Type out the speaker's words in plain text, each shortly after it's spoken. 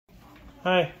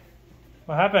Hi.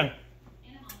 What happened?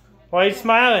 Why are you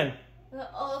smiling?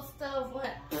 The old stove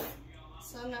went,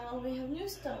 so now we have new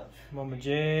stove. Mama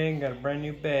Jane got a brand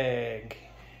new bag.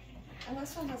 And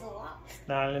this one has a lock.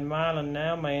 Smiling, smiling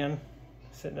now, man.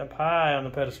 Sitting up high on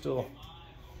the pedestal.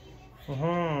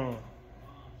 Does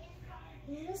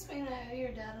this mean I owe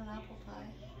your dad an apple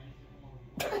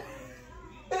pie?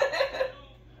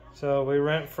 So we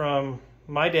rent from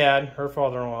my dad, her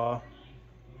father-in-law.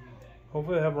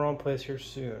 Hopefully we'll have our own place here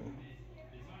soon.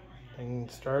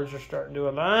 And stars are starting to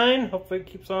align. Hopefully it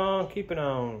keeps on keeping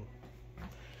on.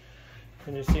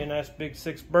 And you see a nice big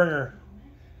 6-burner.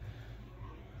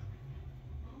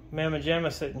 Mamma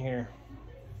Jamma sitting here.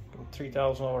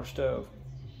 $3,000 stove.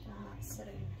 I'm not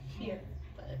sitting here,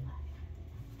 but...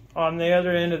 On the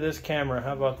other end of this camera,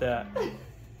 how about that?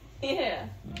 Yeah.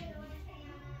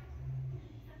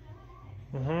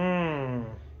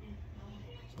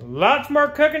 Lots more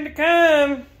cooking to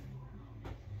come.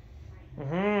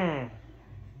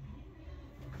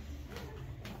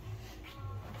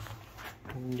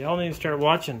 Y'all need to start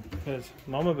watching because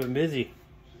Mama been busy.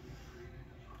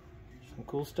 Some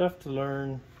cool stuff to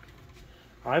learn.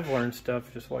 I've learned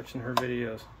stuff just watching her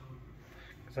videos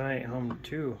because I ain't home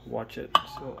to watch it.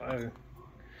 So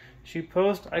she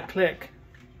posts, I click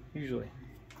usually.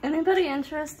 Anybody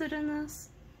interested in this?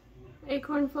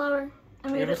 Acorn flour? I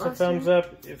made Give it us a last thumbs year.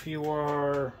 up if you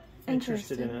are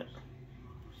interested in it.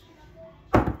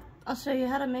 I'll show you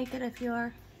how to make it if you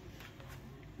are.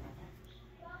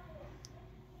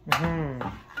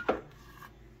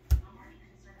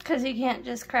 Because you can't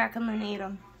just crack them and eat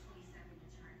them.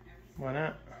 Why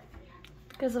not?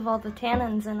 Because of all the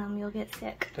tannins in them, you'll get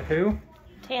sick. The who?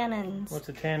 Tannins. What's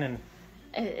a tannin?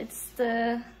 It's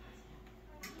the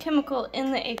chemical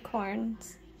in the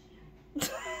acorns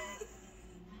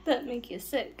that make you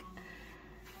sick.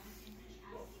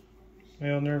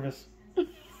 I'm all nervous.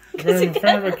 I've been in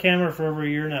front of a camera for over a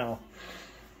year now.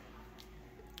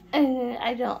 And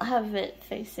I don't have it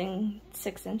facing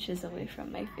 6 inches away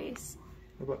from my face.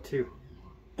 What about 2?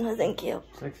 No, thank you.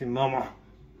 Sexy mama.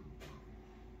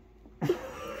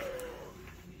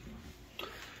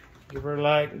 Give her a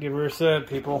like, give her a sub,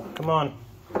 people. Come on.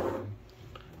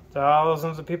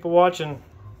 Thousands of people watching.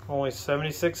 Only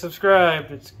 76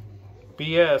 subscribed. It's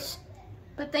BS.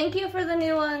 But thank you for the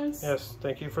new ones. Yes,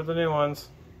 thank you for the new ones.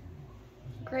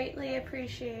 Greatly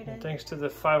appreciated. And thanks to the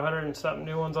 500 and something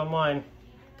new ones online.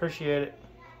 Appreciate it.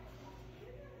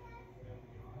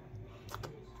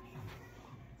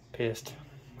 Pissed.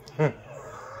 Have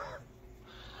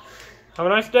a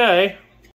nice day.